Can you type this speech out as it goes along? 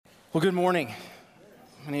Well, good morning.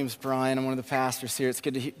 My name is Brian. I'm one of the pastors here. It's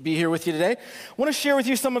good to be here with you today. I want to share with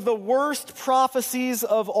you some of the worst prophecies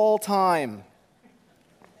of all time.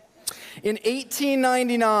 In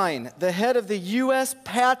 1899, the head of the U.S.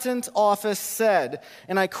 Patent Office said,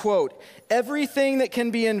 and I quote, "Everything that can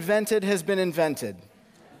be invented has been invented."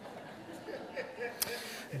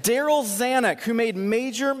 Darryl Zanuck, who made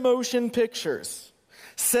major motion pictures,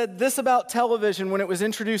 said this about television when it was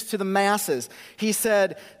introduced to the masses. He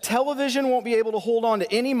said, "Television won't be able to hold on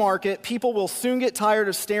to any market. People will soon get tired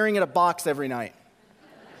of staring at a box every night."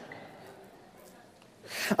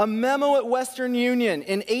 A memo at Western Union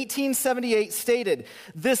in 1878 stated,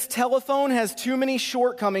 "This telephone has too many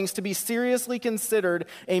shortcomings to be seriously considered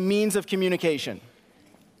a means of communication."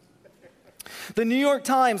 The New York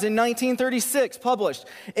Times in 1936 published,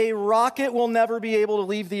 "A rocket will never be able to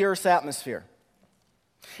leave the Earth's atmosphere."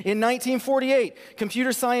 In 1948,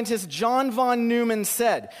 computer scientist John von Neumann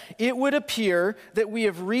said, "It would appear that we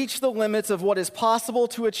have reached the limits of what is possible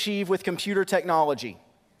to achieve with computer technology."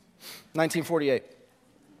 1948.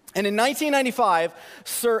 And in 1995,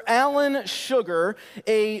 Sir Alan Sugar,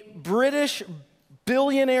 a British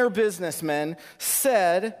billionaire businessman,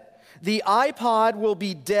 said, "The iPod will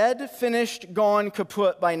be dead, finished, gone,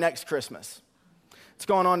 kaput by next Christmas." It's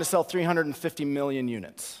gone on to sell 350 million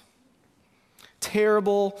units.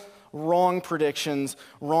 Terrible, wrong predictions,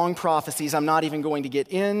 wrong prophecies. I'm not even going to get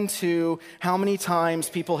into how many times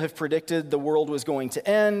people have predicted the world was going to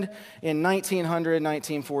end in 1900,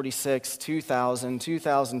 1946, 2000,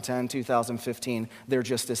 2010, 2015. They're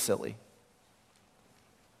just as silly.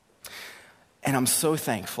 And I'm so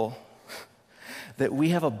thankful that we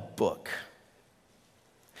have a book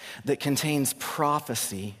that contains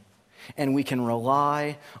prophecy and we can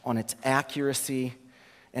rely on its accuracy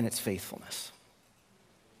and its faithfulness.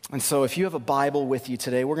 And so if you have a Bible with you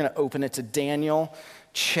today, we're going to open it to Daniel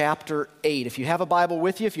chapter 8. If you have a Bible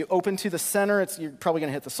with you, if you open to the center, you're probably going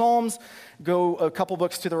to hit the Psalms. Go a couple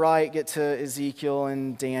books to the right, get to Ezekiel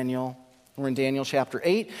and Daniel. We're in Daniel chapter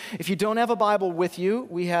 8. If you don't have a Bible with you,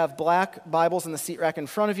 we have black Bibles in the seat rack in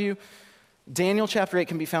front of you. Daniel chapter 8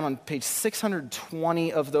 can be found on page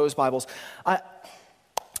 620 of those Bibles.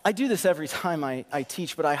 I do this every time I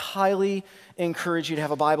teach, but I highly encourage you to have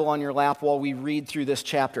a Bible on your lap while we read through this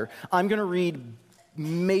chapter. I'm going to read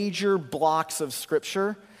major blocks of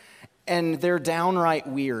Scripture, and they're downright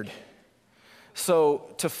weird. So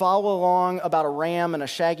to follow along about a ram and a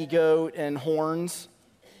shaggy goat and horns,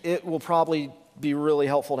 it will probably be really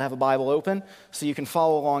helpful to have a Bible open so you can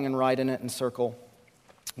follow along and write in it and circle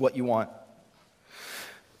what you want.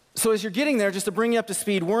 So as you're getting there, just to bring you up to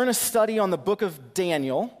speed, we're in a study on the book of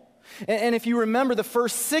Daniel. And if you remember, the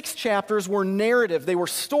first 6 chapters were narrative. They were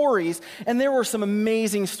stories, and there were some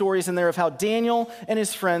amazing stories in there of how Daniel and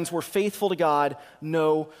his friends were faithful to God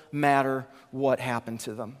no matter what happened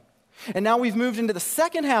to them. And now we've moved into the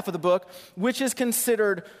second half of the book, which is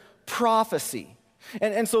considered prophecy.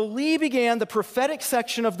 And so Lee began the prophetic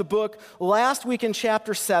section of the book last week in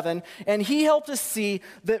chapter 7, and he helped us see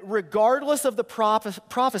that regardless of the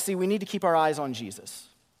prophecy, we need to keep our eyes on Jesus.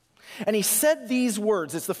 And he said these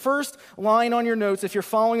words. It's the first line on your notes if you're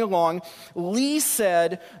following along. Lee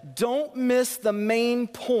said, "Don't miss the main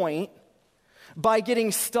point by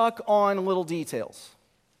getting stuck on little details."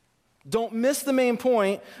 Don't miss the main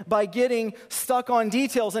point by getting stuck on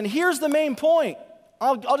details. And here's the main point.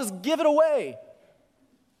 I'll just give it away.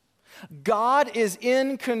 God is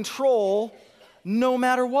in control no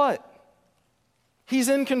matter what. He's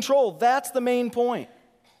in control. That's the main point.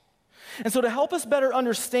 And so to help us better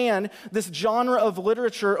understand this genre of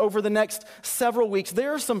literature over the next several weeks,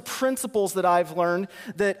 there are some principles that I've learned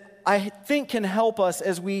that I think can help us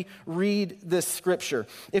as we read this scripture.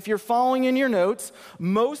 If you're following in your notes,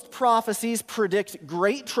 most prophecies predict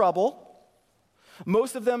great trouble.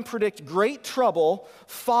 Most of them predict great trouble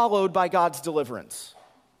followed by God's deliverance.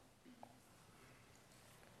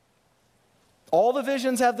 All the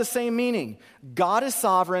visions have the same meaning. God is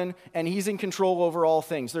sovereign, and he's in control over all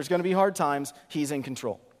things. There's going to be hard times. He's in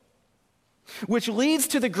control. Which leads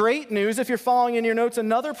to the great news, if you're following in your notes,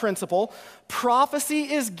 another principle.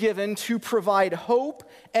 Prophecy is given to provide hope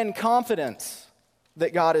and confidence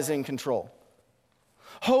that God is in control.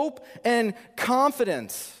 Hope and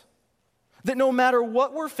confidence that no matter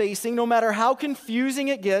what we're facing, no matter how confusing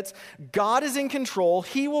it gets, God is in control,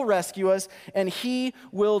 he will rescue us, and he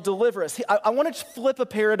will deliver us. I want to flip a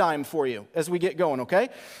paradigm for you as we get going, okay?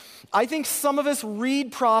 I think some of us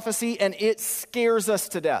read prophecy and it scares us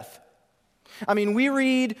to death. I mean, we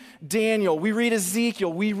read Daniel, we read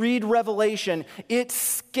Ezekiel, we read Revelation. It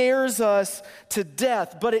scares us to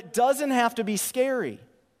death, but it doesn't have to be scary.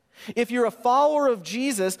 If you're a follower of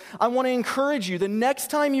Jesus, I want to encourage you, the next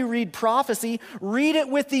time you read prophecy, read it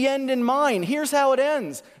with the end in mind. Here's how it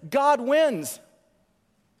ends. God wins.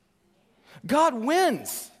 God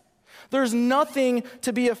wins. There's nothing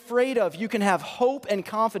to be afraid of. You can have hope and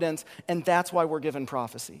confidence, and that's why we're given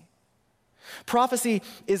prophecy. Prophecy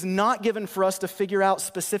is not given for us to figure out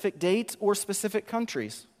specific dates or specific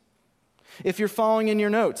countries. If you're following in your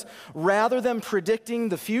notes, rather than predicting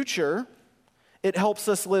the future, it helps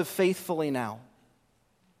us live faithfully now.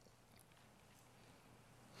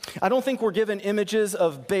 I don't think we're given images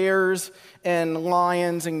of bears and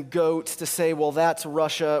lions and goats to say, well, that's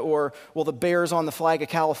Russia, or, well, the bear's on the flag of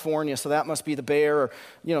California, so that must be the bear.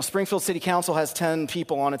 Or, Springfield City Council has 10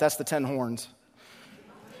 people on it, that's the 10 horns.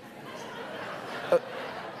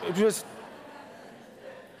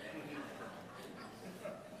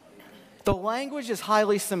 The language is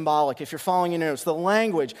highly symbolic, if you're following your notes. The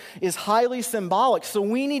language is highly symbolic, so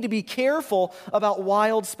we need to be careful about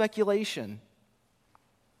wild speculation.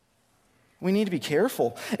 We need to be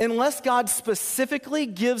careful. Unless God specifically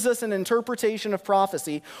gives us an interpretation of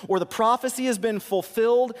prophecy, or the prophecy has been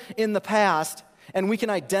fulfilled in the past, and we can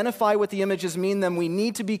identify what the images mean, then we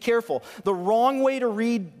need to be careful. The wrong way to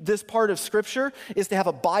read this part of Scripture is to have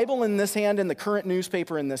a Bible in this hand and the current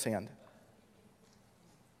newspaper in this hand.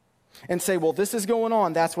 And say, well, this is going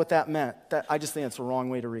on, that's what that meant. I just think it's the wrong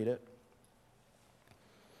way to read it.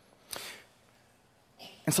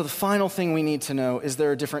 And so the final thing we need to know is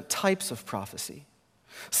there are different types of prophecy.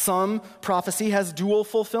 Some prophecy has dual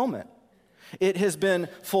fulfillment. It has been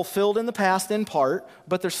fulfilled in the past in part,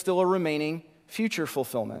 but there's still a remaining future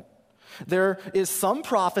fulfillment. There is some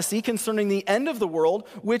prophecy concerning the end of the world,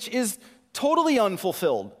 which is totally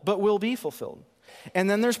unfulfilled, but will be fulfilled. And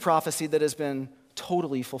then there's prophecy that has been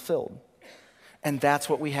totally fulfilled. And that's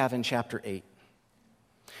what we have in chapter 8.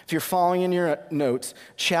 If you're following in your notes,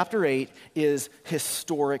 chapter 8 is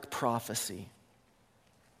historic prophecy.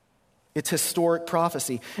 It's historic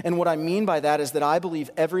prophecy. And what I mean by that is that I believe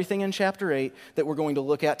everything in chapter 8 that we're going to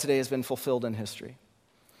look at today has been fulfilled in history.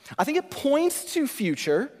 I think it points to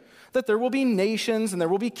future, that there will be nations and there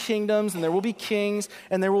will be kingdoms and there will be kings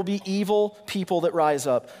and there will be evil people that rise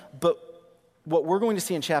up. But what we're going to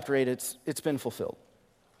see in chapter 8, it's been fulfilled.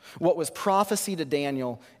 What was prophecy to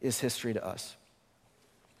Daniel is history to us.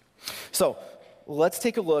 So let's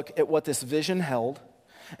take a look at what this vision held.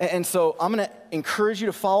 And so I'm going to encourage you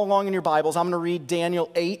to follow along in your Bibles. I'm going to read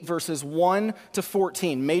Daniel 8, verses 1 to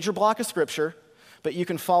 14. Major block of Scripture, but you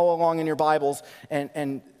can follow along in your Bibles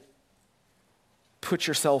and put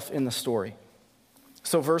yourself in the story.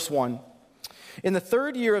 So verse 1. In the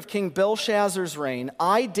 3rd year of King Belshazzar's reign,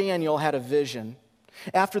 I, Daniel, had a vision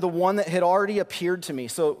after the one that had already appeared to me.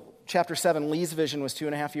 So chapter 7, Lee's vision was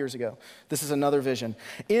 2.5 years ago. This is another vision.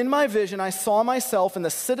 In my vision, I saw myself in the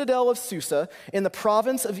citadel of Susa, in the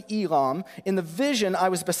province of Elam. In the vision, I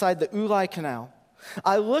was beside the Ulai Canal.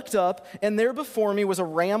 I looked up, and there before me was a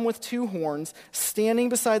ram with 2 horns, standing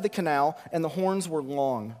beside the canal, and the horns were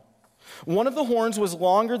long. One of the horns was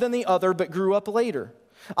longer than the other, but grew up later.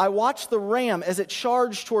 I watched the ram as it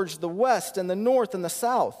charged towards the west and the north and the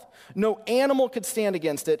south. No animal could stand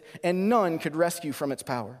against it, and none could rescue from its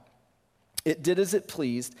power. It did as it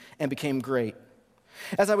pleased and became great.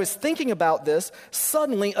 As I was thinking about this,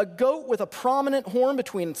 suddenly a goat with a prominent horn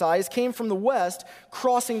between its eyes came from the west,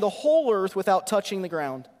 crossing the whole earth without touching the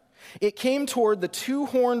ground. It came toward the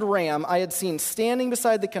 2-horned ram I had seen standing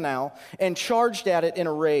beside the canal and charged at it in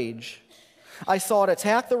a rage. I saw it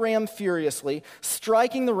attack the ram furiously,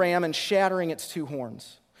 striking the ram and shattering its 2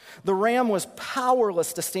 horns. The ram was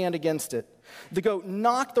powerless to stand against it. The goat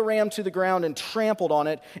knocked the ram to the ground and trampled on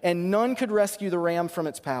it, and none could rescue the ram from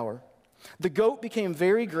its power. The goat became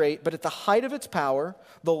very great, but at the height of its power,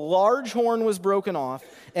 the large horn was broken off,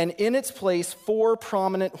 and in its place 4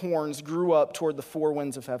 prominent horns grew up toward the 4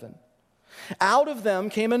 winds of heaven. Out of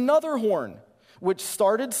them came another horn, which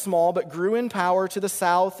started small but grew in power to the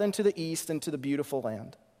south and to the east and to the beautiful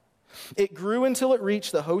land. It grew until it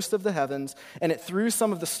reached the host of the heavens, and it threw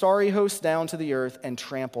some of the starry host down to the earth and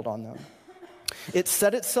trampled on them. It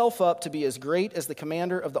set itself up to be as great as the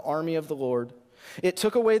commander of the army of the Lord. It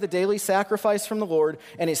took away the daily sacrifice from the Lord,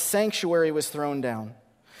 and his sanctuary was thrown down.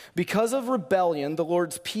 Because of rebellion, the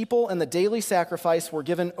Lord's people and the daily sacrifice were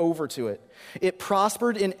given over to it. It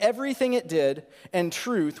prospered in everything it did, and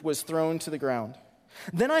truth was thrown to the ground.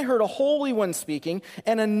 Then I heard a holy one speaking,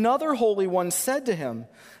 and another holy one said to him,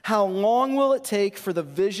 "How long will it take for the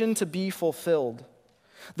vision to be fulfilled?"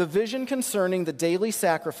 The vision concerning the daily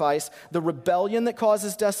sacrifice, the rebellion that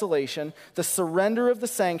causes desolation, the surrender of the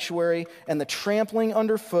sanctuary, and the trampling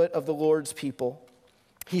underfoot of the Lord's people.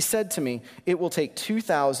 He said to me, it will take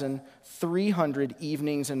 2,300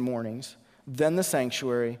 evenings and mornings. Then the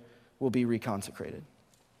sanctuary will be reconsecrated.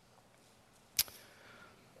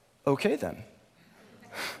 Okay, then.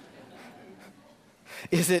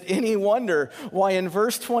 Is it any wonder why in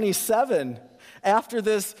verse 27, after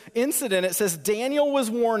this incident, it says, Daniel was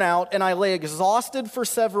worn out and I lay exhausted for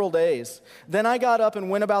several days. Then I got up and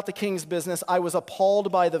went about the king's business. I was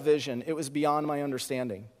appalled by the vision. It was beyond my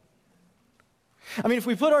understanding. I mean, if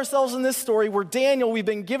we put ourselves in this story where Daniel, we've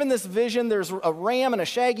been given this vision, there's a ram and a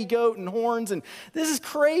shaggy goat and horns, and this is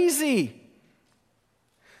crazy.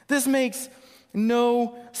 This makes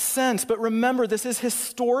no sense. But remember, this is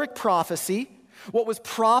historic prophecy. What was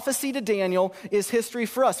prophecy to Daniel is history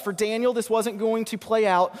for us. For Daniel, this wasn't going to play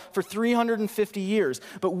out for 350 years.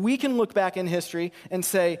 But we can look back in history and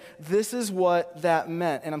say, this is what that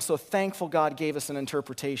meant. And I'm so thankful God gave us an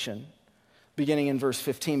interpretation beginning in verse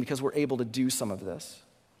 15 because we're able to do some of this.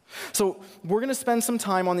 So we're going to spend some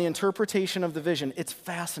time on the interpretation of the vision. It's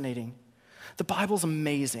fascinating. The Bible's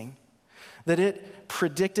amazing that it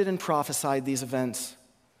predicted and prophesied these events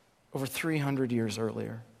over 300 years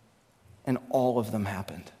earlier. And all of them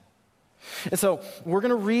happened. And so we're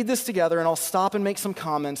going to read this together, and I'll stop and make some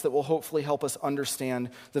comments that will hopefully help us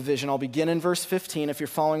understand the vision. I'll begin in verse 15 if you're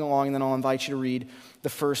following along, and then I'll invite you to read the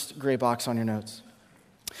first gray box on your notes.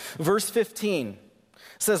 Verse 15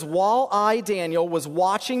 says, while I, Daniel, was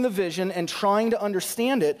watching the vision and trying to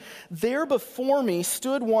understand it, there before me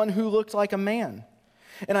stood one who looked like a man.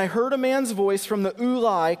 And I heard a man's voice from the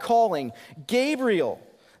Ulai calling, Gabriel,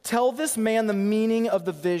 tell this man the meaning of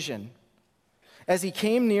the vision. As he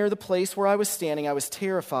came near the place where I was standing, I was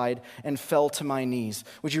terrified and fell to my knees.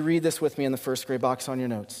 Would you read this with me in the first gray box on your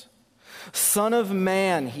notes? Son of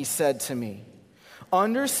man, he said to me,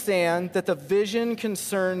 understand that the vision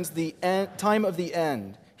concerns the time of the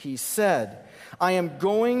end. He said, I am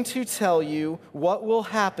going to tell you what will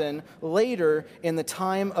happen later in the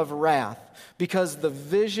time of wrath, because the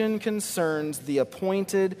vision concerns the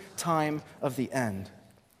appointed time of the end.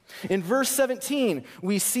 In verse 17,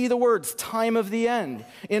 we see the words, time of the end.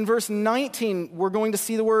 In verse 19, we're going to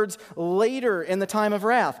see the words, later in the time of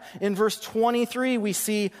wrath. In verse 23, we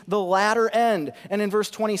see the latter end. And in verse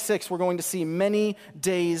 26, we're going to see many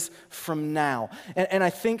days from now. And I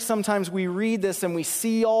think sometimes we read this and we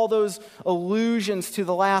see all those allusions to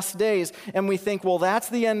the last days, and we think, well, that's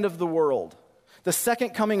the end of the world. The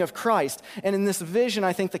second coming of Christ. And in this vision,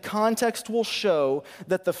 I think the context will show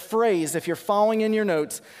that the phrase, if you're following in your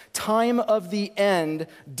notes, time of the end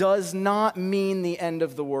does not mean the end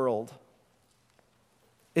of the world.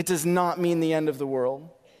 It does not mean the end of the world,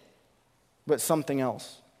 but something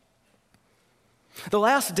else. The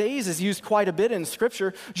last days is used quite a bit in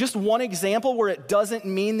Scripture. Just one example where it doesn't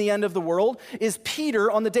mean the end of the world is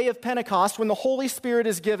Peter on the day of Pentecost when the Holy Spirit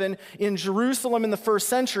is given in Jerusalem in the first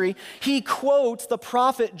century. He quotes the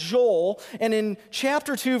prophet Joel, and in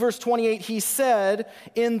chapter 2, verse 28, he said,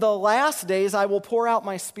 in the last days I will pour out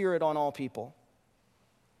my Spirit on all people.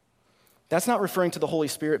 That's not referring to the Holy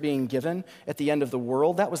Spirit being given at the end of the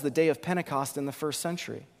world. That was the day of Pentecost in the first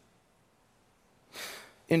century.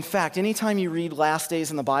 In fact, anytime you read last days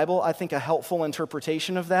in the Bible, I think a helpful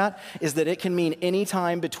interpretation of that is that it can mean any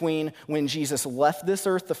time between when Jesus left this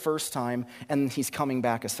earth the first time and he's coming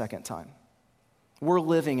back a second time. We're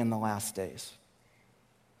living in the last days.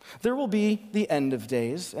 There will be the end of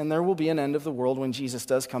days, and there will be an end of the world when Jesus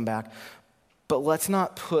does come back. But let's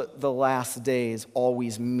not put the last days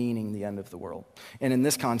always meaning the end of the world. And in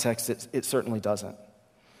this context, it certainly doesn't.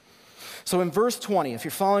 So in verse 20, if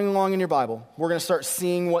you're following along in your Bible, we're going to start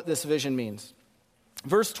seeing what this vision means.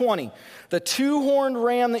 Verse 20, the two-horned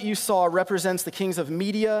ram that you saw represents the kings of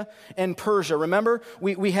Media and Persia. Remember,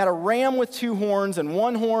 we had a ram with two horns, and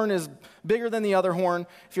one horn is bigger than the other horn.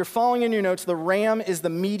 If you're following in your notes, the ram is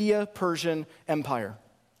the Media-Persian Empire.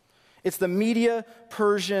 It's the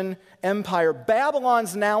Media-Persian Empire.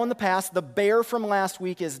 Babylon's now in the past. The bear from last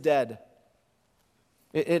week is dead.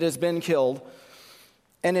 It has been killed.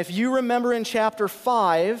 And if you remember in chapter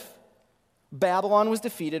 5, Babylon was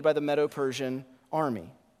defeated by the Medo-Persian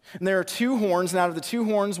army. And there are two horns, and out of the two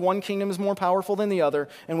horns, one kingdom is more powerful than the other,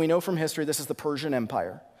 and we know from history this is the Persian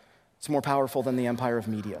Empire. It's more powerful than the Empire of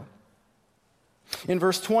Media. In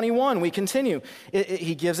verse 21, we continue.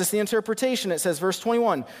 He gives us the interpretation. It says, verse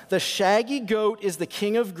 21, the shaggy goat is the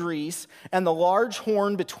king of Greece, and the large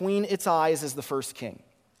horn between its eyes is the first king.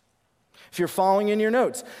 If you're following in your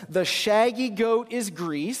notes, the shaggy goat is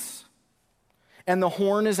Greece, and the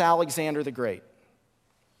horn is Alexander the Great.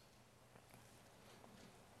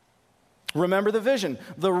 Remember the vision.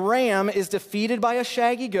 The ram is defeated by a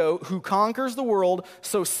shaggy goat who conquers the world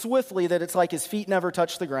so swiftly that it's like his feet never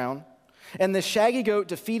touch the ground. And the shaggy goat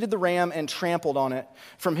defeated the ram and trampled on it.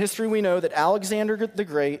 From history, we know that Alexander the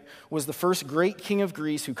Great was the first great king of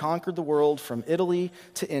Greece who conquered the world from Italy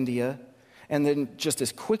to India. And then just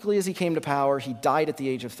as quickly as he came to power, he died at the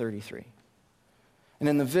age of 33. And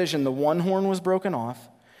in the vision, the one horn was broken off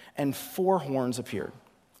and 4 horns appeared,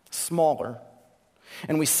 smaller.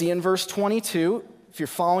 And we see in verse 22, if you're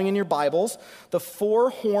following in your Bibles, the 4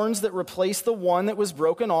 horns that replace the one that was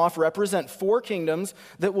broken off represent 4 kingdoms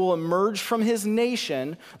that will emerge from his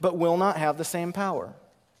nation but will not have the same power.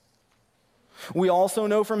 We also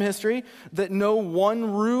know from history that no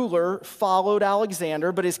one ruler followed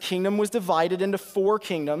Alexander, but his kingdom was divided into 4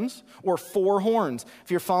 kingdoms, or 4 horns.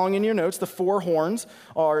 If you're following in your notes, the 4 horns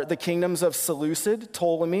are the kingdoms of Seleucid,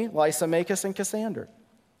 Ptolemy, Lysimachus, and Cassander.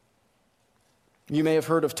 You may have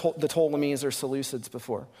heard of the Ptolemies or Seleucids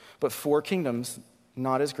before, but 4 kingdoms,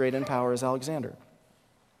 not as great in power as Alexander.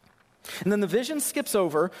 And then the vision skips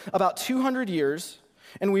over about 200 years,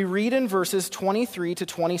 and we read in verses 23 to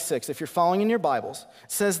 26, if you're following in your Bibles,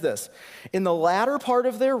 it says this: "In the latter part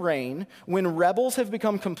of their reign, when rebels have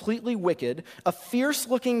become completely wicked, a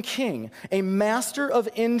fierce-looking king, a master of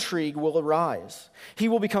intrigue, will arise. He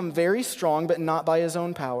will become very strong, but not by his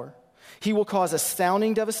own power. He will cause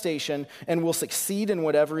astounding devastation and will succeed in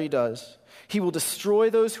whatever he does. He will destroy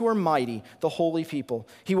those who are mighty, the holy people.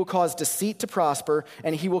 He will cause deceit to prosper,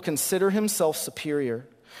 and he will consider himself superior.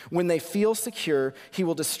 When they feel secure, he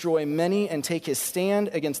will destroy many and take his stand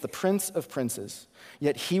against the prince of princes.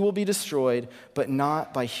 Yet he will be destroyed, but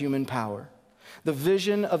not by human power. The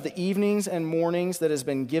vision of the evenings and mornings that has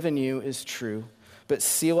been given you is true, but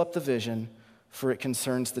seal up the vision, for it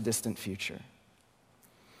concerns the distant future."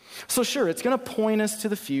 So sure, it's going to point us to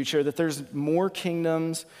the future, that there's more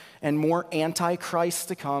kingdoms and more antichrists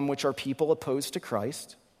to come, which are people opposed to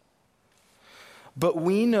Christ. But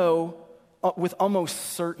we know with almost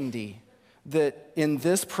certainty that in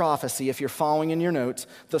this prophecy, if you're following in your notes,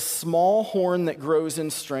 the small horn that grows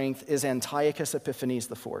in strength is Antiochus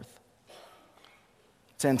Epiphanes IV.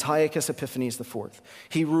 It's Antiochus Epiphanes IV.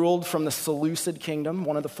 He ruled from the Seleucid kingdom,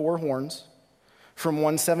 one of the 4 horns, from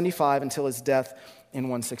 175 until his death in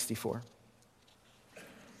 164.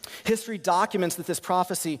 History documents that this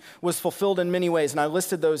prophecy was fulfilled in many ways, and I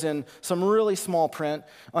listed those in some really small print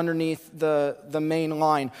underneath the main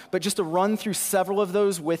line. But just to run through several of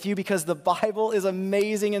those with you, because the Bible is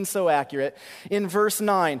amazing and so accurate. In verse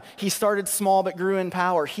 9, he started small but grew in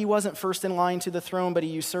power. He wasn't first in line to the throne, but he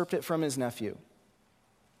usurped it from his nephew.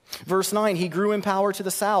 Verse 9, he grew in power to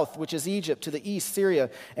the south, which is Egypt, to the east, Syria,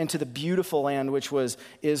 and to the beautiful land, which was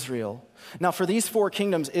Israel. Now, for these 4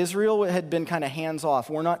 kingdoms, Israel had been kind of hands off.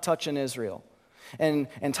 We're not touching Israel. And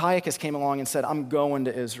Antiochus came along and said, I'm going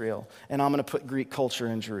to Israel, and I'm going to put Greek culture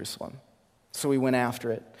in Jerusalem. So he went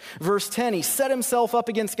after it. Verse 10, he set himself up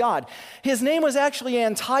against God. His name was actually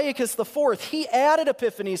Antiochus IV. He added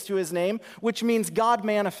Epiphanes to his name, which means God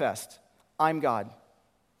manifest. I'm God.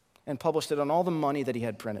 And published it on all the money that he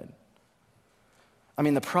had printed. I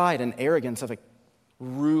mean, the pride and arrogance of a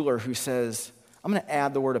ruler who says, I'm going to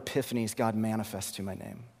add the word Epiphanes, God manifest, to my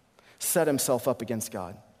name. Set himself up against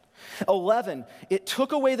God. 11, it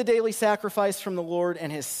took away the daily sacrifice from the Lord,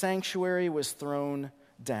 and his sanctuary was thrown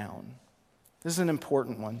down. This is an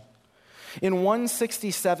important one. In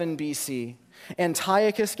 167 BC,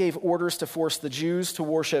 Antiochus gave orders to force the Jews to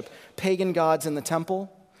worship pagan gods in the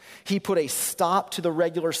temple. He put a stop to the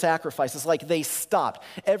regular sacrifices, like they stopped.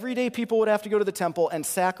 Every day people would have to go to the temple and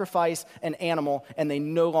sacrifice an animal, and they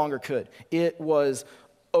no longer could. It was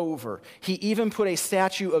over. He even put a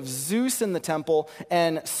statue of Zeus in the temple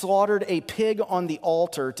and slaughtered a pig on the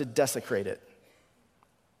altar to desecrate it.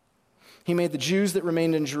 He made the Jews that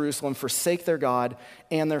remained in Jerusalem forsake their God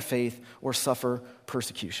and their faith or suffer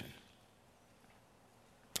persecution.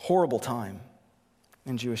 Horrible time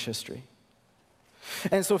in Jewish history.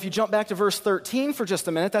 And so if you jump back to verse 13 for just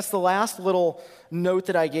a minute, that's the last little note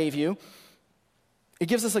that I gave you. It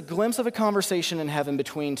gives us a glimpse of a conversation in heaven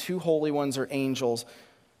between 2 holy ones or angels.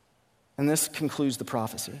 And this concludes the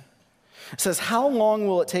prophecy. It says, how long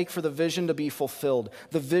will it take for the vision to be fulfilled?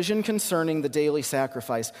 The vision concerning the daily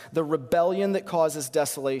sacrifice, the rebellion that causes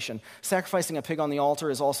desolation. Sacrificing a pig on the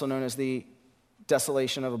altar is also known as the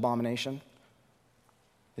desolation of abomination.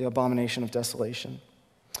 The abomination of desolation.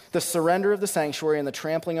 The surrender of the sanctuary and the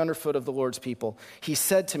trampling underfoot of the Lord's people. He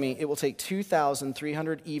said to me, it will take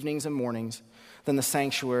 2,300 evenings and mornings, then the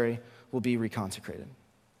sanctuary will be reconsecrated.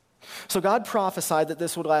 So God prophesied that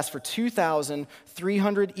this would last for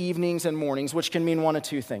 2,300 evenings and mornings, which can mean one of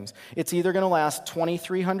two things. It's either going to last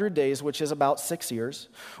 2,300 days, which is about 6 years,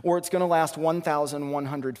 or it's going to last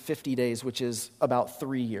 1,150 days, which is about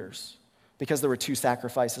 3 years, because there were 2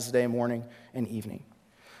 sacrifices a day, morning and evening.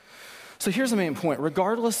 So here's the main point.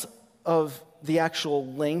 Regardless of the actual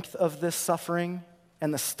length of this suffering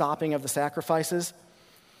and the stopping of the sacrifices,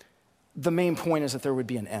 the main point is that there would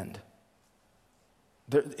be an end.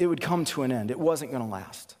 It would come to an end. It wasn't going to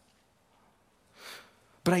last.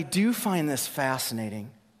 But I do find this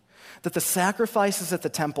fascinating, that the sacrifices at the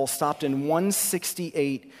temple stopped in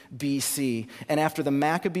 168 BC, and after the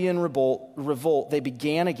Maccabean revolt, they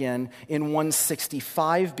began again in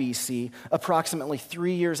 165 BC, approximately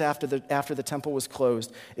 3 years after the temple was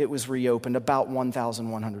closed. It was reopened, about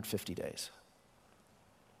 1,150 days.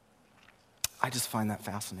 I just find that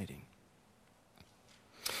fascinating.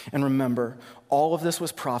 And remember, all of this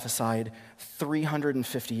was prophesied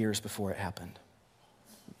 350 years before it happened.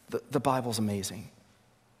 The Bible's amazing.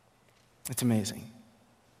 It's amazing.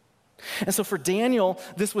 And so for Daniel,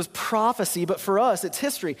 this was prophecy, but for us, it's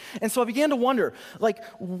history. And so I began to wonder,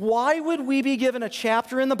 why would we be given a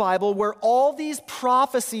chapter in the Bible where all these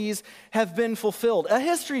prophecies have been fulfilled? A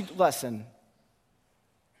history lesson.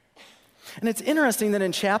 And it's interesting that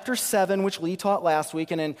in chapter 7, which Lee taught last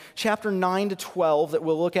week, and in chapter 9 to 12 that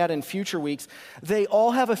we'll look at in future weeks, they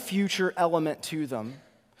all have a future element to them.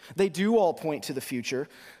 They do all point to the future.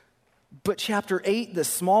 But chapter 8, this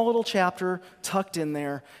small little chapter tucked in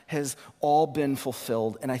there, has all been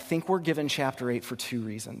fulfilled. And I think we're given chapter 8 for 2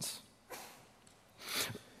 reasons.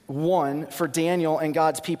 One, for Daniel and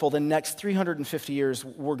God's people, the next 350 years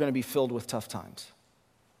were going to be filled with tough times.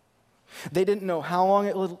 They didn't know how long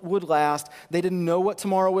it would last. They didn't know what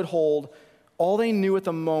tomorrow would hold. All they knew at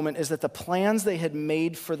the moment is that the plans they had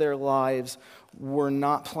made for their lives were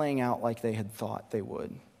not playing out like they had thought they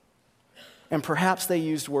would. And perhaps they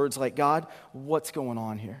used words like, God, what's going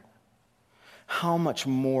on here? How much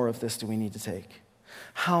more of this do we need to take?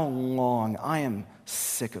 How long? I am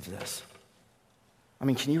sick of this. I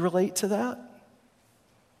mean, can you relate to that?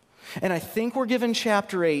 And I think we're given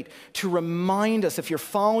chapter 8 to remind us, if you're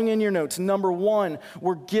following in your notes, number 1,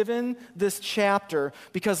 we're given this chapter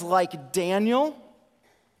because, like Daniel,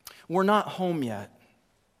 we're not home yet.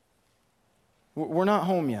 We're not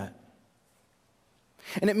home yet.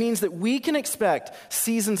 And it means that we can expect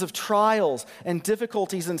seasons of trials and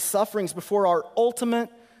difficulties and sufferings before our ultimate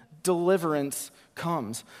deliverance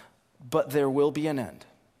comes. But there will be an end.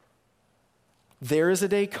 There is a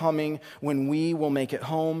day coming when we will make it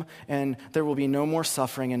home and there will be no more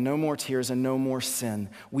suffering and no more tears and no more sin.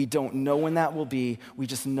 We don't know when that will be. We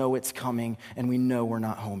just know it's coming and we know we're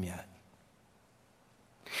not home yet.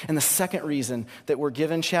 And the second reason that we're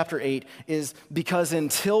given chapter 8 is because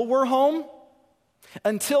until we're home,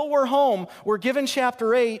 we're given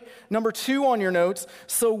chapter 8, number 2 on your notes,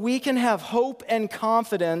 so we can have hope and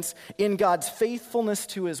confidence in God's faithfulness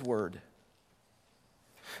to his word.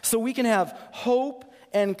 So we can have hope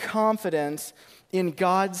and confidence in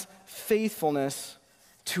God's faithfulness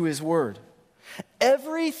to his word.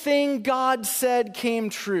 Everything God said came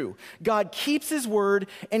true. God keeps his word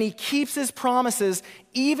and he keeps his promises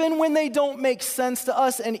even when they don't make sense to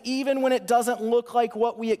us and even when it doesn't look like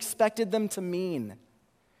what we expected them to mean.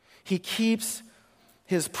 He keeps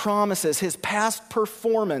his promises. His past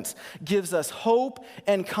performance gives us hope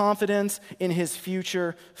and confidence in his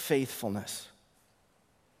future faithfulness.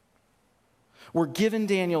 We're given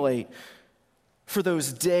Daniel 8 for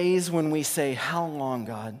those days when we say, how long,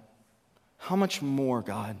 God? How much more,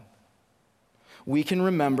 God? We can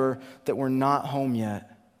remember that we're not home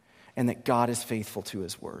yet and that God is faithful to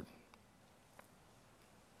his word.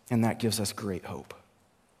 And that gives us great hope.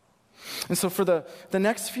 And so for the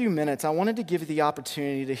next few minutes, I wanted to give you the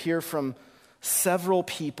opportunity to hear from several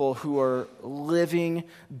people who are living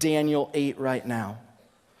Daniel 8 right now.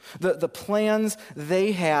 The plans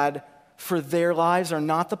they had for their lives are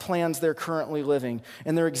not the plans they're currently living.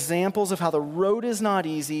 And they're examples of how the road is not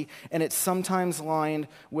easy and it's sometimes lined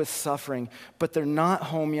with suffering. But they're not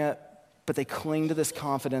home yet, but they cling to this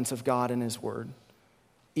confidence of God and his word,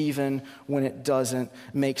 even when it doesn't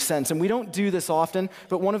make sense. And we don't do this often,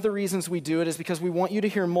 but one of the reasons we do it is because we want you to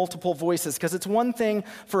hear multiple voices. Because it's one thing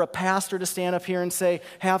for a pastor to stand up here and say,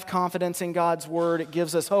 have confidence in God's word, it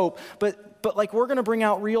gives us hope. But we're going to bring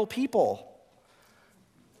out real people.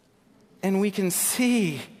 And we can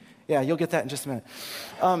see, yeah, you'll get that in just a minute.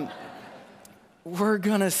 We're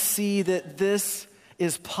going to see that this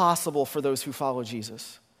is possible for those who follow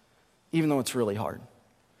Jesus, even though it's really hard.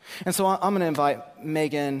 And so I'm going to invite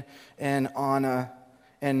Megan and Anna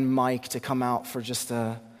and Mike to come out for just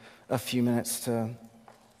a a few minutes to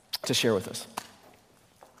share with us.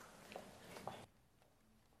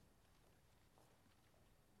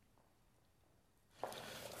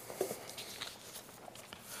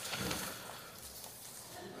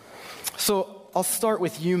 So I'll start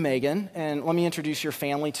with you, Megan, and let me introduce your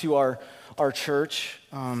family to our church.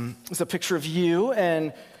 It's a picture of you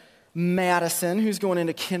and Madison, who's going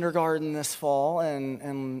into kindergarten this fall,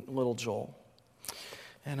 and little Joel.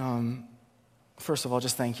 And first of all,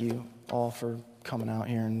 just thank you all for coming out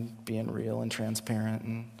here and being real and transparent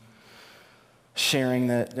and sharing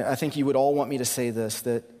that. I think you would all want me to say this,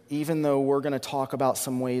 that even though we're going to talk about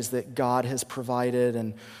some ways that God has provided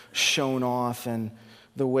and shown off and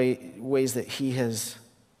the ways that he has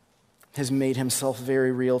made himself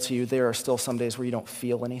very real to you, there are still some days where you don't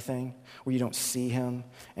feel anything, where you don't see him,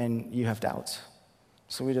 and you have doubts.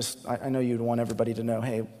 So I know you'd want everybody to know,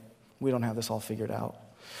 hey, we don't have this all figured out.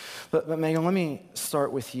 But Megan, let me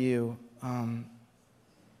start with you.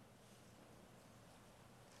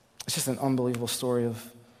 It's just an unbelievable story of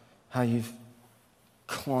how you've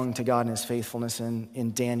clung to God and his faithfulness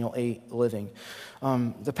in Daniel 8 living.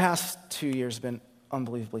 The past 2 years have been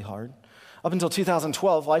unbelievably hard. Up until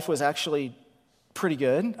 2012, life was actually pretty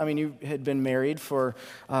good. I mean, you had been married for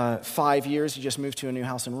 5 years. You just moved to a new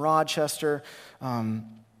house in Rochester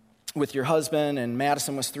with your husband, and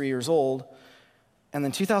Madison was 3 years old. And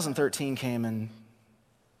then 2013 came and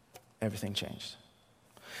everything changed.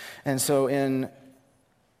 And so in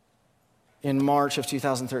March of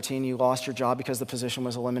 2013, you lost your job because the position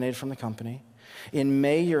was eliminated from the company. In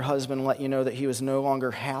May, your husband let you know that he was no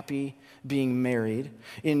longer happy being married.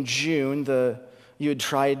 In June, you had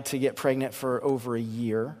tried to get pregnant for over a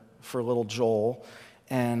year for little Joel.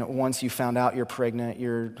 And once you found out you're pregnant,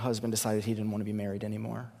 your husband decided he didn't want to be married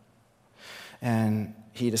anymore. And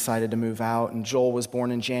he decided to move out. And Joel was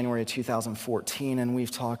born in January of 2014. And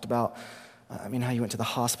we've talked about, how you went to the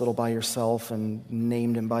hospital by yourself and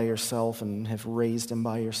named him by yourself and have raised him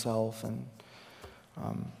by yourself. And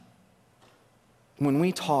when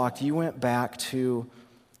we talked, you went back to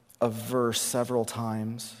a verse several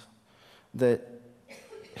times that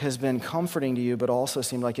has been comforting to you, but also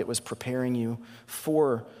seemed like it was preparing you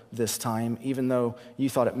for this time, even though you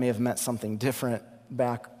thought it may have meant something different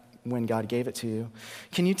back when God gave it to you.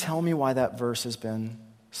 Can you tell me why that verse has been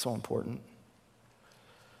so important?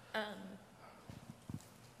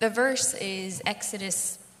 The verse is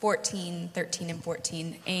Exodus 14:13 and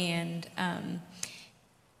 14, and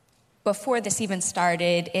before this even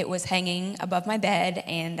started, it was hanging above my bed,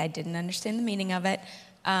 and I didn't understand the meaning of it,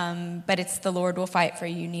 but it's "The Lord will fight for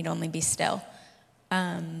you, you need only be still."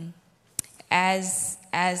 As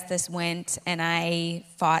this went, and I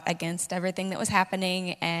fought against everything that was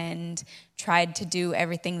happening and tried to do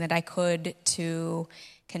everything that I could to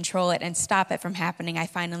control it and stop it from happening, I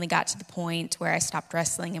finally got to the point where I stopped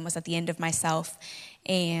wrestling and was at the end of myself.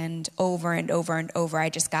 And over and over and over, I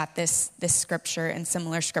just got this scripture and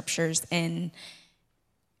similar scriptures in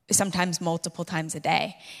sometimes multiple times a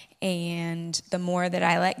day. And the more that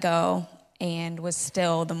I let go and was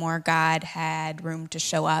still, the more God had room to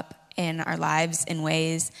show up in our lives in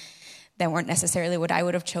ways that weren't necessarily what I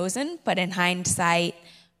would have chosen, but in hindsight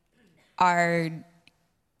are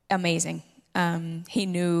amazing. He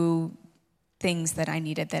knew things that I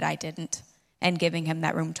needed that I didn't, and giving him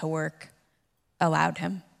that room to work allowed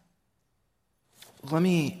him. Let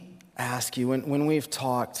me ask you, when we've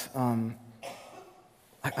talked,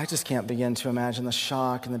 I just can't begin to imagine the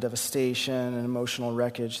shock and the devastation and emotional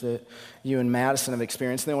wreckage that you and Madison have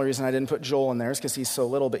experienced. The only reason I didn't put Joel in there is because he's so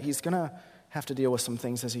little, but he's going to have to deal with some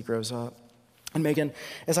things as he grows up. And Megan,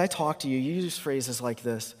 as I talk to you, you use phrases like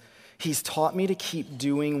this: he's taught me to keep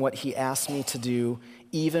doing what he asked me to do,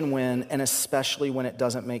 even when, and especially when it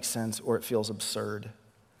doesn't make sense or it feels absurd.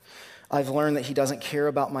 I've learned that he doesn't care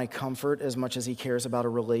about my comfort as much as he cares about a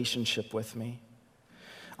relationship with me.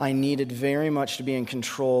 I needed very much to be in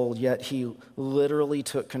control, yet he literally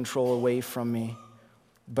took control away from me,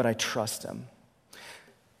 but I trust him.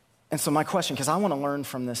 And so my question, because I want to learn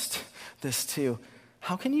from this too,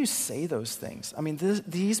 how can you say those things? I mean,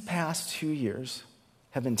 these past 2 years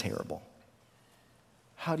have been terrible.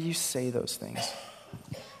 How do you say those things?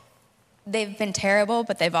 They've been terrible,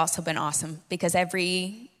 but they've also been awesome, because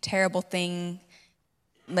every terrible thing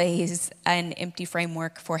lays an empty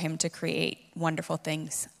framework for him to create wonderful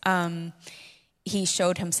things. He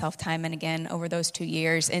showed himself time and again over those 2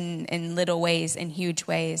 years in little ways, in huge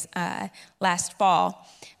ways. Last fall,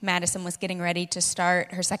 Madison was getting ready to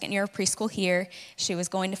start her second year of preschool here. She was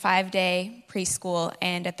going to 5-day preschool,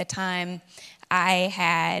 and at the time, I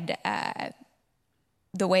had,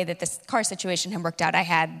 the way that this car situation had worked out, I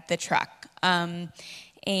had the truck.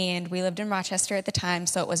 and we lived in Rochester at the time,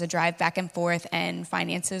 so it was a drive back and forth, and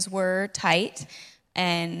finances were tight,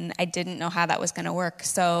 and I didn't know how that was going to work.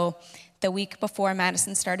 So the week before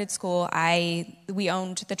Madison started school, we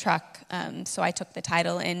owned the truck, so I took the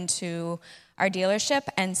title into our dealership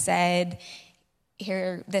and said,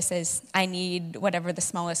 here, I need whatever the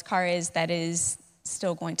smallest car is that is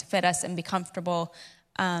still going to fit us and be comfortable.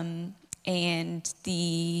 And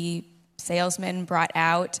the salesman brought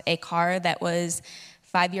out a car that was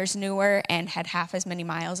 5 years newer and had half as many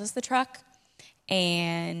miles as the truck,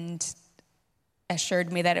 and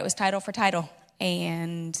assured me that it was title for title.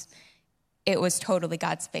 And it was totally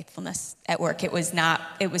God's faithfulness at work. It was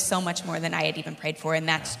so much more than I had even prayed for, and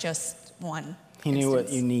that's just one. He knew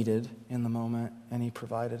what you needed in the moment, and he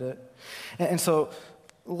provided it. And so,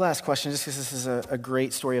 last question, just because this is a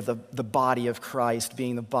great story of the body of Christ,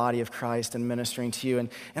 being the body of Christ and ministering to you,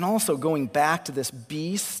 and also going back to this,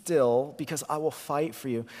 be still, because I will fight for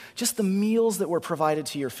you. Just the meals that were provided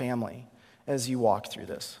to your family as you walked through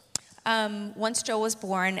this. Once Joe was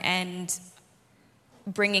born, and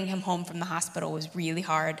bringing him home from the hospital was really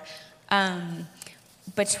hard.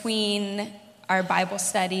 Between our Bible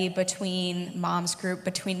study, between mom's group,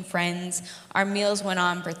 between friends, our meals went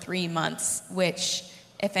on for 3 months, which,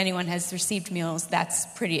 if anyone has received meals, that's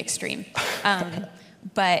pretty extreme. And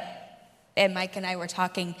Mike and I were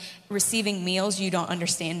talking, receiving meals you don't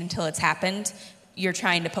understand until it's happened. You're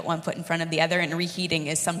trying to put one foot in front of the other, and reheating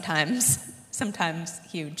is sometimes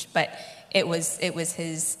huge. But it was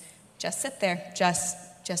his, just sit there,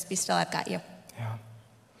 just be still, I've got you. Yeah.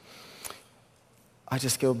 I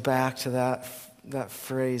just go back to that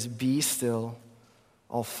phrase, be still,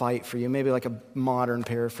 I'll fight for you. Maybe like a modern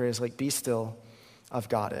paraphrase, like, be still, I've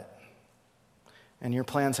got it. And your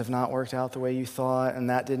plans have not worked out the way you thought, and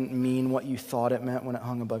that didn't mean what you thought it meant when it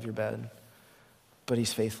hung above your bed. But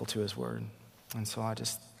he's faithful to his word. And so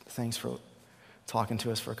thanks for talking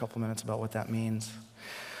to us for a couple minutes about what that means.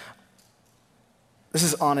 This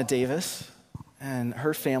is Anna Davis, and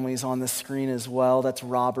her family's on the screen as well. That's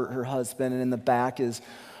Robert, her husband, and in the back is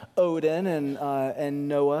Odin, and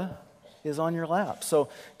Noah is on your lap. So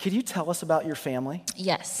could you tell us about your family?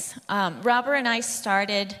 Yes. Robert and I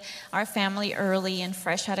started our family early and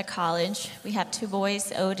fresh out of college. We have 2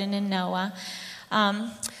 boys, Odin and Noah.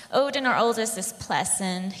 Odin, our oldest, is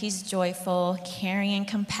pleasant. He's joyful, caring, and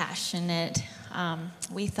compassionate.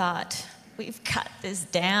 We thought, we've got this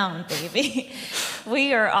down, baby.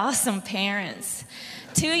 We are awesome parents.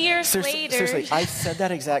 2 years later... Seriously, I said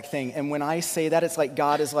that exact thing. And when I say that, it's like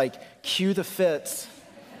God is like, cue the fits.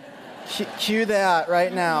 Cue that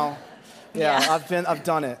right now. Yeah. I've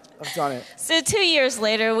done it. So 2 years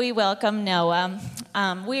later, we welcomed Noah.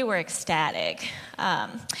 We were ecstatic.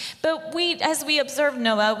 But as we observed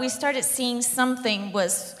Noah, we started seeing something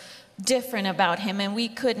was different about him, and we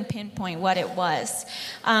couldn't pinpoint what it was.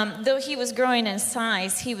 Though he was growing in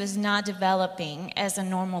size, he was not developing as a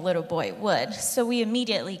normal little boy would. So we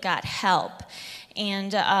immediately got help.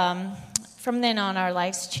 And from then on, our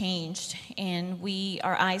lives changed, and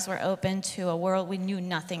our eyes were open to a world we knew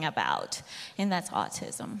nothing about, and that's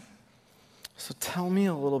autism. So tell me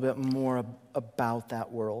a little bit more about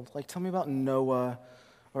that world. Like, tell me about Noah,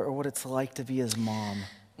 or what it's like to be his mom.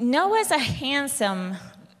 Noah's a handsome,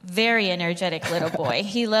 very energetic little boy.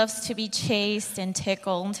 He loves to be chased and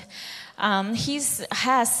tickled. He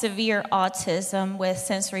has severe autism with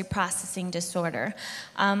sensory processing disorder.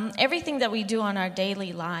 Everything that we do on our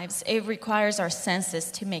daily lives, it requires our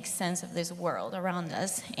senses to make sense of this world around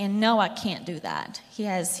us. And Noah can't do that.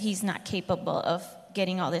 He's not capable of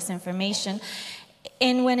getting all this information.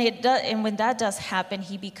 And when that does happen,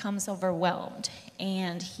 he becomes overwhelmed,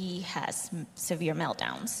 and he has severe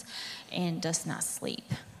meltdowns and does not sleep.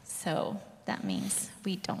 So that means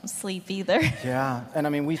we don't sleep either. Yeah, and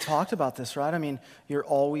I mean, we talked about this, right? I mean, you're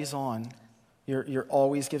always on. You're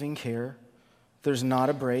always giving care. There's not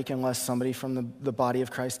a break unless somebody from the body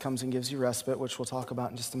of Christ comes and gives you respite, which we'll talk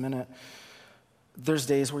about in just a minute. There's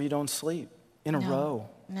days where you don't sleep in a row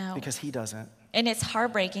because he doesn't. And it's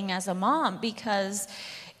heartbreaking as a mom because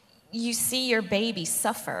you see your baby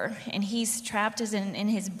suffer, and he's trapped in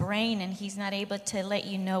his brain, and he's not able to let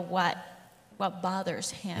you know what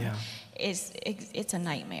bothers him. Yeah. It's a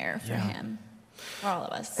nightmare for him, for all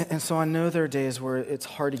of us. And so I know there are days where it's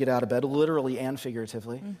hard to get out of bed, literally and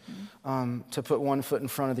figuratively. Mm-hmm. To put one foot in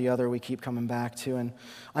front of the other, we keep coming back to. And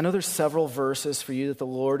I know there's several verses for you that the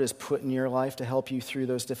Lord has put in your life to help you through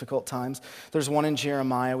those difficult times. There's one in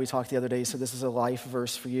Jeremiah. We talked the other day, so this is a life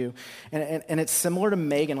verse for you. And it's similar to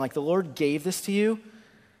Megan. Like, the Lord gave this to you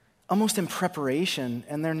almost in preparation,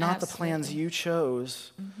 and they're not the plans Absolutely. you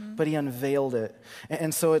chose, but he unveiled it.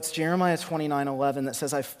 And so it's Jeremiah 29:11 that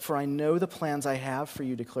says, "For I know the plans I have for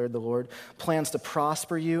you, declared the Lord, plans to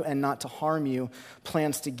prosper you and not to harm you,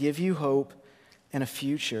 plans to give you hope and a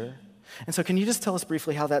future." And so can you just tell us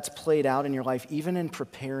briefly how that's played out in your life, even in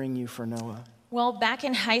preparing you for Noah? Well, back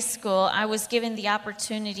in high school, I was given the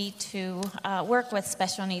opportunity to work with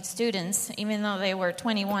special needs students, even though they were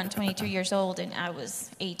 21, 22 years old, and I was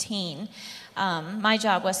 18. My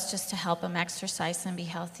job was just to help them exercise and be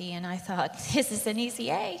healthy, and I thought, this is an easy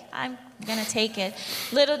A. I'm going to take it.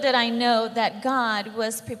 Little did I know that God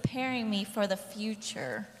was preparing me for the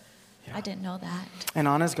future. Yeah. I didn't know that. And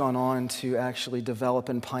Anna's gone on to actually develop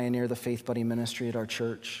and pioneer the Faith Buddy ministry at our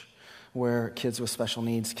church, where kids with special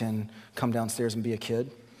needs can come downstairs and be a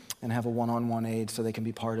kid and have a one-on-one aid so they can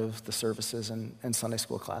be part of the services and Sunday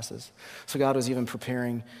school classes. So God was even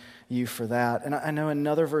preparing you for that. And I know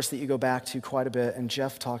another verse that you go back to quite a bit, and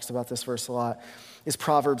Jeff talks about this verse a lot, is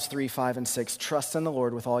Proverbs 3, 5, and 6. "Trust in the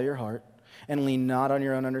Lord with all your heart and lean not on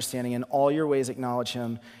your own understanding. In all your ways acknowledge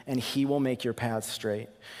him, and he will make your paths straight."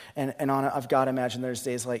 And Anna, I've got to imagine there's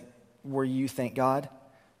days like where you think, God,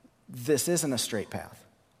 this isn't a straight path.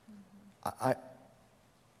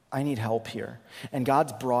 I need help here. And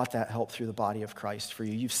God's brought that help through the body of Christ for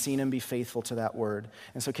you. You've seen him be faithful to that word.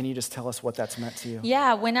 And so can you just tell us what that's meant to you?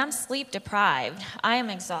 Yeah, when I'm sleep deprived, I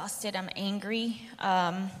am exhausted, I'm angry.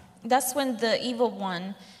 That's when the evil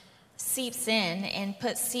one seeps in and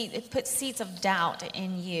puts seeds of doubt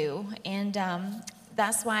in you. And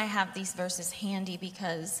that's why I have these verses handy,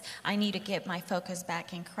 because I need to get my focus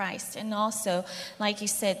back in Christ. And also, like you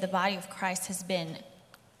said, the body of Christ has been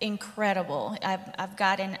incredible. I've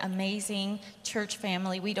got an amazing church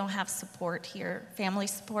family. We don't have support here, family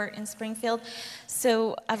support in Springfield.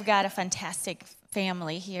 So I've got a fantastic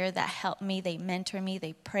family here that help me. They mentor me.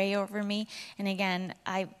 They pray over me. And again,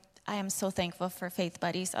 I am so thankful for Faith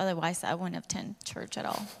Buddies. Otherwise, I wouldn't have attended church at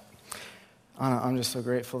all. Anna, I'm just so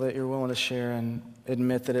grateful that you're willing to share and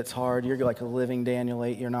admit that it's hard. You're like a living Daniel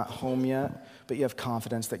 8. You're not home yet, but you have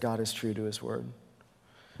confidence that God is true to his word.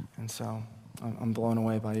 And so I'm blown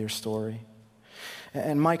away by your story.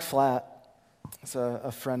 And Mike Flatt is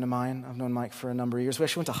a friend of mine. I've known Mike for a number of years. We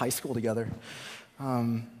actually went to high school together.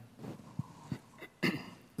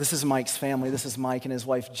 This is Mike's family. This is Mike and his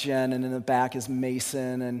wife Jen, and in the back is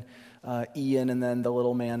Mason and Ian, and then the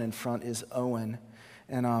little man in front is Owen.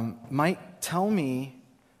 And Mike, tell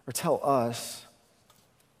us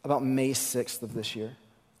about May 6th of this year.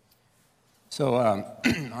 So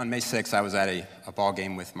on May 6th, I was at a ball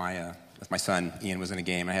game with my son. Ian was in a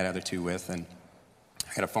game I had other two with, and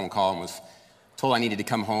I got a phone call and was told I needed to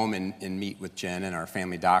come home and meet with Jen and our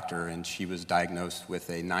family doctor, and she was diagnosed with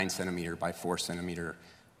a 9 centimeter by 4 centimeter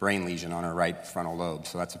brain lesion on her right frontal lobe.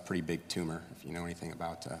 So that's a pretty big tumor, if you know anything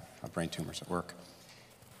about how brain tumors work.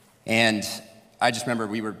 And I just remember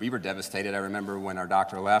we were devastated. I remember when our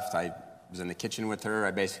doctor left, I was in the kitchen with her.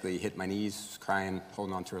 I basically hit my knees, crying,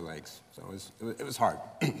 holding on to her legs. So it was hard,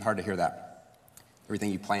 hard to hear that. Everything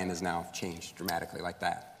you planned has now changed dramatically like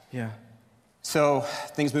that. Yeah. So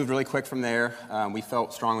things moved really quick from there. We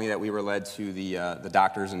felt strongly that we were led to the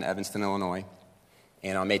doctors in Evanston, Illinois.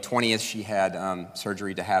 And on May 20th, she had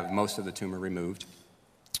surgery to have most of the tumor removed.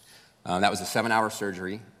 That was a 7-hour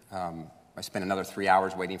surgery. I spent another 3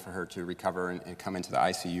 hours waiting for her to recover and come into the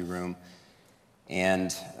ICU room.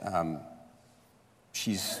 And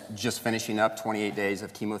she's just finishing up 28 days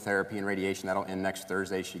of chemotherapy and radiation. That'll end next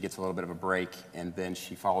Thursday. She gets a little bit of a break, and then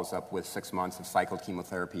she follows up with 6 months of cycled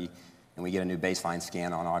chemotherapy, and we get a new baseline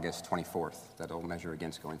scan on August 24th that'll measure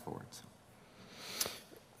against going forward.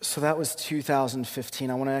 So that was 2015.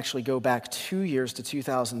 I want to actually go back 2 years to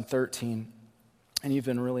 2013. And you've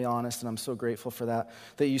been really honest, and I'm so grateful for that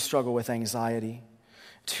you struggle with anxiety.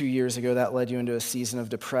 2 years ago, that led you into a season of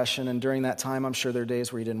depression. And during that time, I'm sure there are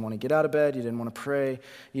days where you didn't want to get out of bed, you didn't want to pray,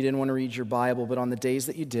 you didn't want to read your Bible. But on the days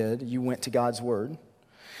that you did, you went to God's Word.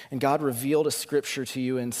 And God revealed a scripture to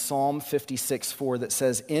you in Psalm 56:4 that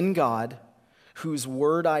says, "In God, whose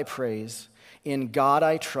word I praise, in God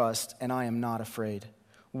I trust, and I am not afraid.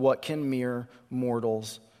 What can mere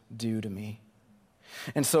mortals do to me?"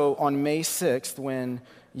 And so on May 6th, when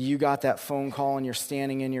you got that phone call and you're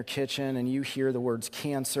standing in your kitchen and you hear the words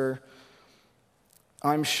cancer,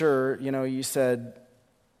 I'm sure, you said,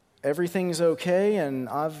 everything's okay and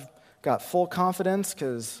I've got full confidence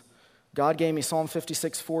because God gave me Psalm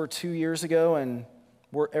 56:4 2 years ago and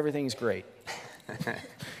everything's great.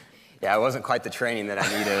 Yeah, it wasn't quite the training that I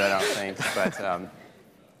needed, I don't think. But,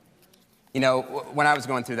 when I was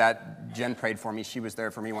going through that, Jen prayed for me. She was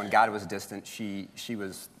there for me when God was distant. She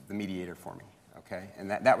was the mediator for me. okay?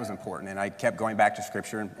 And that was important. And I kept going back to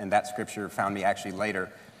Scripture, and that Scripture found me actually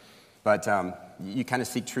later. But you kind of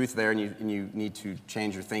seek truth there, and you need to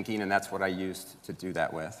change your thinking, and that's what I used to do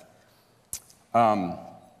that with.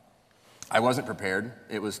 I wasn't prepared.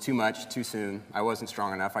 It was too much, too soon. I wasn't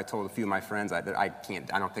strong enough. I told a few of my friends that I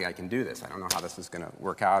don't think I can do this. I don't know how this is going to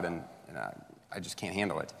work out, and I just can't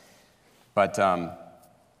handle it. But,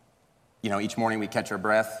 each morning we'd catch our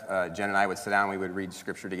breath. Jen and I would sit down, we would read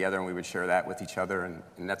Scripture together, and we would share that with each other,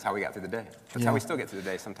 and that's how we got through the day. That's how we still get through the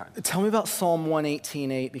day sometimes. Tell me about Psalm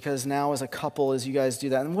 118:8, because now as a couple, as you guys do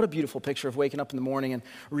that, and what a beautiful picture of waking up in the morning and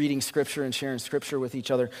reading Scripture and sharing Scripture with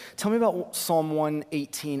each other. Tell me about Psalm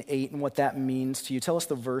 118:8 and what that means to you. Tell us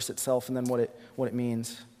the verse itself and then what it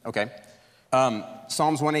means. Okay.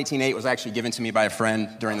 Psalms 118:8 was actually given to me by a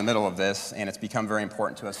friend during the middle of this, and it's become very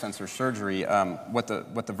important to us since our surgery. What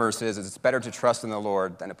the verse is it's better to trust in the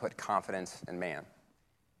Lord than to put confidence in man.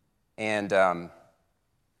 And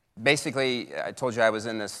basically, I told you I was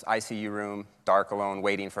in this ICU room, dark, alone,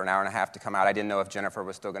 waiting for an hour and a half to come out. I didn't know if Jennifer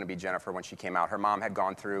was still going to be Jennifer when she came out. Her mom had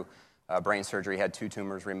gone through brain surgery, had 2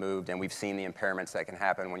 tumors removed, and we've seen the impairments that can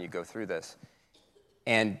happen when you go through this.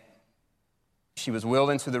 And she was wheeled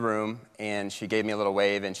into the room, and she gave me a little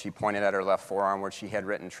wave, and she pointed at her left forearm where she had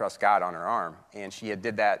written "Trust God" on her arm. And she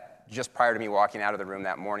did that just prior to me walking out of the room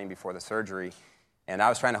that morning before the surgery. And I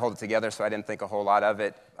was trying to hold it together, so I didn't think a whole lot of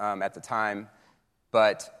it at the time.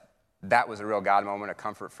 But that was a real God moment, a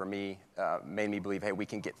comfort for me, made me believe, hey, we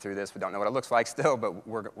can get through this. We don't know what it looks like still, but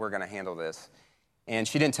we're going to handle this. And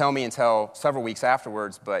she didn't tell me until several weeks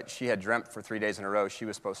afterwards, but she had dreamt for 3 days in a row she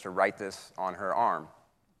was supposed to write this on her arm.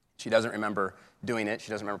 She doesn't remember doing it.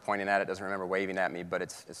 She doesn't remember pointing at it, doesn't remember waving at me, but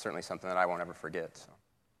it's certainly something that I won't ever forget. So.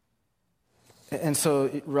 And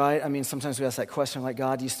so, right, I mean, sometimes we ask that question, like,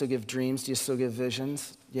 God, do you still give dreams? Do you still give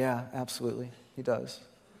visions? Yeah, absolutely, he does.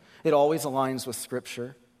 It always aligns with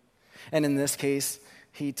Scripture. And in this case,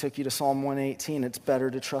 he took you to Psalm 118. It's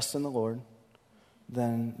better to trust in the Lord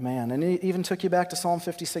than man. And he even took you back to Psalm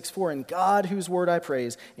 56:4. In God, whose word I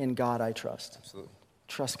praise, in God I trust. Absolutely.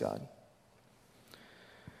 Trust God.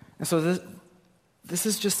 And so this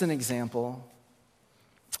is just an example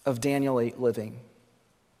of Daniel 8 living.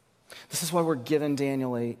 This is why we're given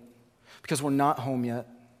Daniel 8, because we're not home yet.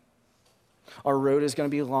 Our road is going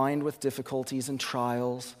to be lined with difficulties and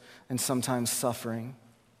trials and sometimes suffering.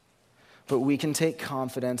 But we can take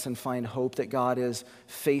confidence and find hope that God is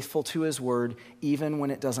faithful to his word, even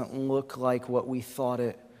when it doesn't look like what we thought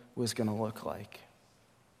it was going to look like.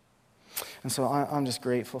 And so I'm just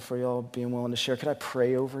grateful for y'all being willing to share. Could I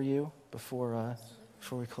pray over you before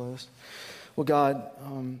we close? Well, God,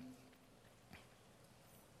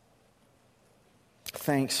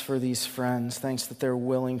 thanks for these friends. Thanks that they're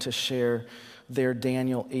willing to share their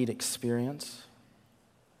Daniel 8 experience.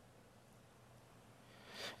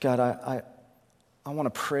 God, I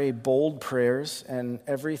want to pray bold prayers, and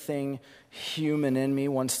everything human in me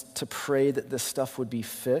wants to pray that this stuff would be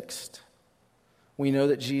fixed. We know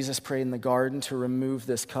that Jesus prayed in the garden to remove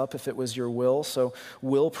this cup if it was your will. So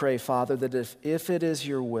we'll pray, Father, that if it is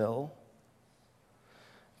your will,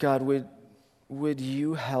 God, would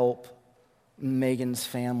you help Megan's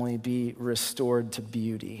family be restored to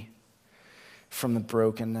beauty from the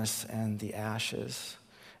brokenness and the ashes,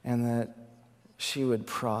 and that she would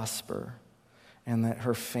prosper, and that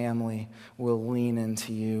her family will lean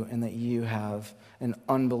into you, and that you have an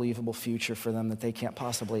unbelievable future for them that they can't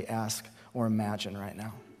possibly ask or imagine right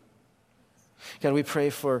now. God, we pray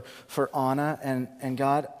for Anna, and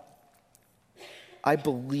God, I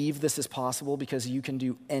believe this is possible because you can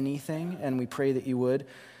do anything, and we pray that you would.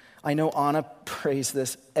 I know Anna prays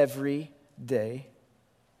this every day.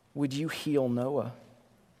 Would you heal Noah?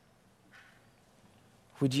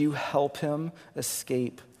 Would you help him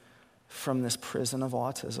escape from this prison of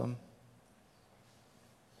autism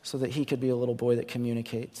so that he could be a little boy that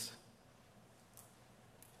communicates?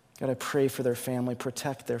 God, I pray for their family,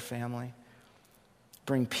 protect their family,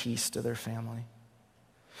 bring peace to their family.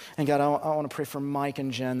 And God, I want to pray for Mike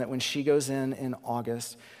and Jen that when she goes in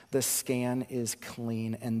August, the scan is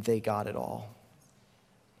clean and they got it all.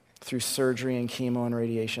 Through surgery and chemo and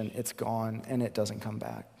radiation, it's gone and it doesn't come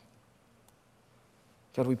back.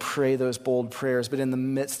 God, we pray those bold prayers, but in the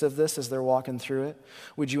midst of this, as they're walking through it,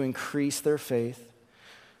 would you increase their faith?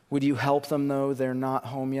 Would you help them know they're not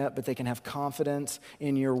home yet, but they can have confidence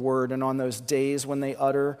in your word? And on those days when they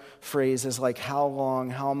utter phrases like, how long,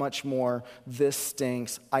 how much more, this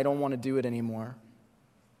stinks, I don't want to do it anymore,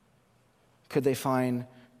 could they find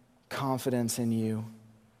confidence in you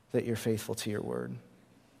that you're faithful to your word?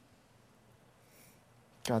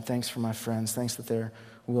 God, thanks for my friends. Thanks that they're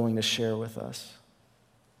willing to share with us.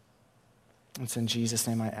 It's in Jesus'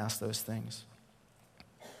 name I ask those things.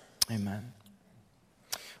 Amen.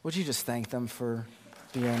 Would you just thank them for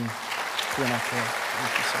being up there?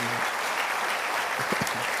 Thank you so much.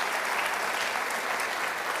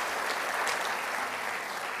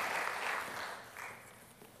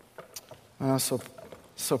 And I'm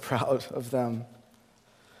so proud of them.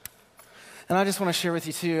 And I just want to share with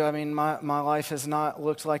you too, I mean, my life has not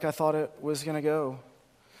looked like I thought it was going to go.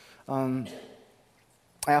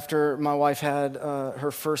 After my wife had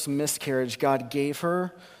her first miscarriage, God gave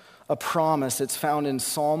her a promise. It's found in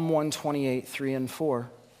Psalm 128, 3 and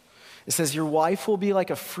 4. It says, your wife will be like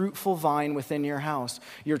a fruitful vine within your house.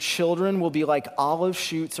 Your children will be like olive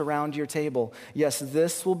shoots around your table. Yes,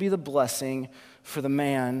 this will be the blessing for the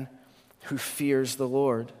man who fears the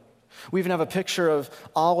Lord. We even have a picture of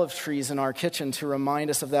olive trees in our kitchen to remind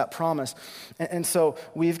us of that promise. And so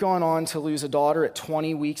we've gone on to lose a daughter at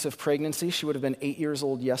 20 weeks of pregnancy. She would have been 8 years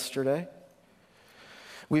old yesterday.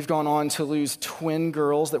 We've gone on to lose twin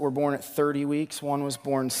girls that were born at 30 weeks. One was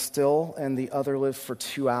born still, and the other lived for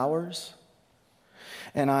 2 hours.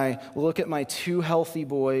 And I look at my 2 healthy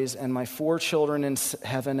boys and my 4 children in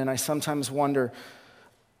heaven, and I sometimes wonder,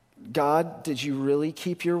 God, did you really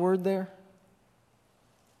keep your word there?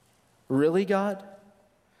 Really, God?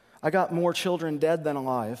 I got more children dead than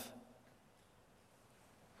alive.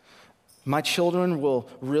 My children will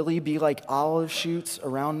really be like olive shoots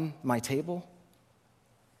around my table?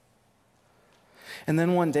 And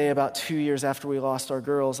then one day, about 2 years after we lost our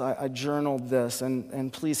girls, I journaled this,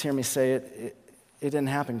 and please hear me say it didn't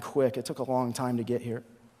happen quick. It took a long time to get here.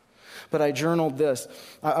 But I journaled this.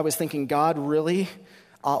 I was thinking, God, really?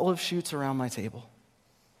 Olive shoots around my table.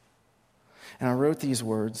 And I wrote these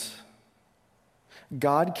words.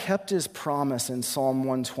 God kept his promise in Psalm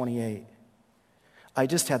 128. I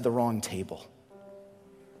just had the wrong table.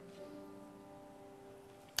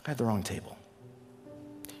 I had the wrong table.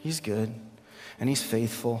 He's good, and he's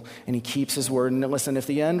faithful, and he keeps his word. And listen, if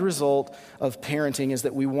the end result of parenting is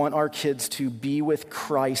that we want our kids to be with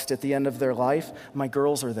Christ at the end of their life, my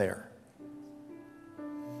girls are there.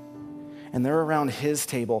 And they're around his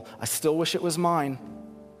table. I still wish it was mine.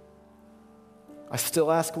 I still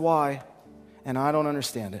ask why, and I don't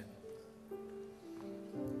understand it.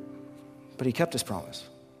 But he kept his promise.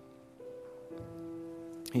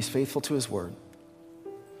 He's faithful to his word.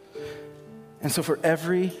 And so for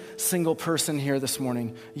every single person here this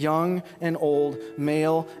morning, young and old,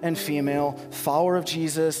 male and female, follower of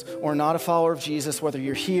Jesus or not a follower of Jesus, whether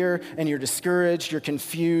you're here and you're discouraged, you're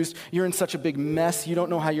confused, you're in such a big mess, you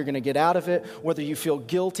don't know how you're going to get out of it, whether you feel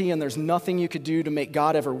guilty and there's nothing you could do to make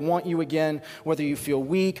God ever want you again, whether you feel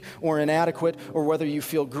weak or inadequate, or whether you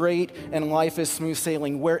feel great and life is smooth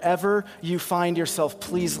sailing, wherever you find yourself,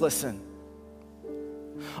 please listen.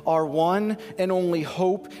 Our one and only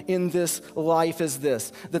hope in this life is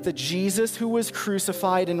this, that the Jesus who was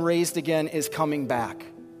crucified and raised again is coming back.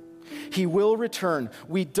 He will return.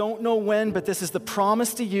 We don't know when, but this is the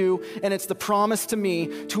promise to you, and it's the promise to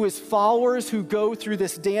me, to his followers who go through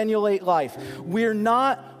this Daniel 8 life. We're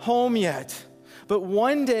not home yet, but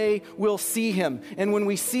one day we'll see him. And when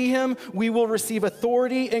we see him, we will receive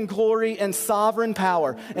authority and glory and sovereign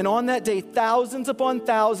power. And on that day, thousands upon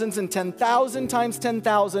thousands and 10,000 times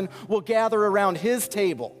 10,000 will gather around his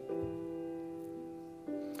table,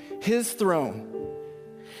 his throne,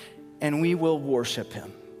 and we will worship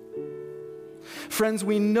him. Friends,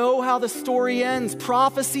 we know how the story ends.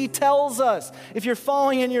 Prophecy tells us. If you're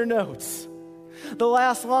following in your notes, the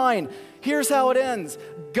last line, here's how it ends.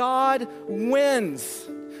 God wins.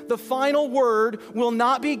 The final word will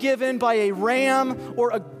not be given by a ram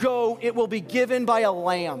or a goat. It will be given by a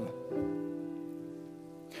lamb.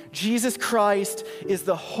 Jesus Christ is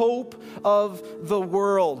the hope of the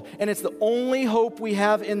world, and it's the only hope we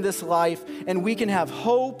have in this life, and we can have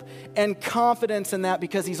hope and confidence in that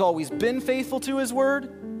because he's always been faithful to his word,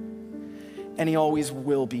 and he always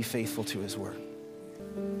will be faithful to his word.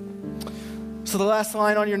 So the last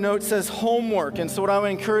line on your note says homework. And so what I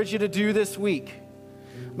would encourage you to do this week,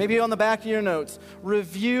 maybe on the back of your notes,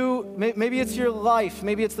 review, maybe it's your life,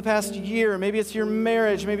 maybe it's the past year, maybe it's your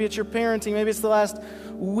marriage, maybe it's your parenting, maybe it's the last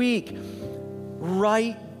week.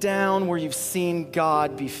 Write down where you've seen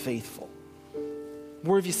God be faithful.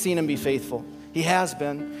 Where have you seen him be faithful? He has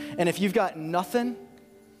been. And if you've got nothing,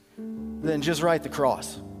 then just write the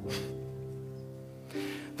cross.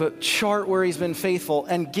 But chart where he's been faithful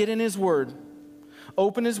and get in his word.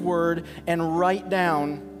 Open his word and write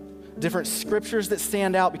down different scriptures that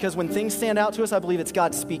stand out, because when things stand out to us, I believe it's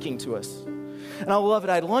God speaking to us. And I love it.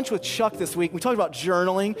 I had lunch with Chuck this week. We talked about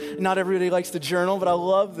journaling. Not everybody likes to journal, but I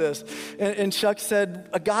love this. And Chuck said,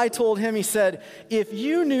 a guy told him, he said, if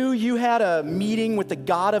you knew you had a meeting with the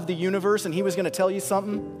God of the universe and he was going to tell you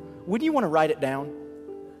something, wouldn't you want to write it down?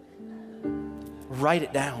 Write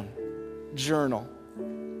it down. Journal.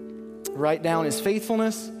 Write down his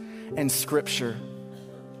faithfulness and scripture.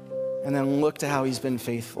 And then look to how he's been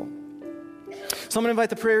faithful. So I'm going to invite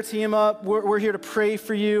the prayer team up. We're here to pray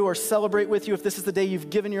for you or celebrate with you if this is the day you've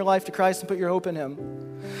given your life to Christ and put your hope in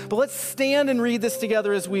him. But let's stand and read this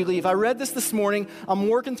together as we leave. I read this morning. I'm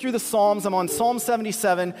working through the Psalms. I'm on Psalm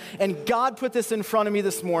 77, and God put this in front of me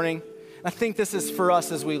this morning. I think this is for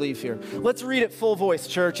us as we leave here. Let's read it full voice,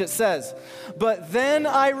 church. It says, "But then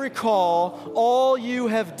I recall all you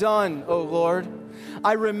have done, O Lord.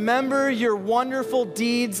 I remember your wonderful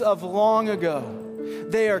deeds of long ago.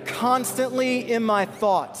 They are constantly in my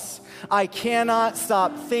thoughts. I cannot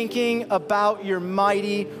stop thinking about your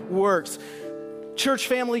mighty works." Church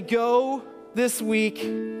family, go this week.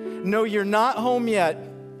 No, you're not home yet,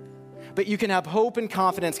 but you can have hope and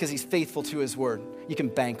confidence because he's faithful to his word. You can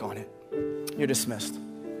bank on it. You're dismissed.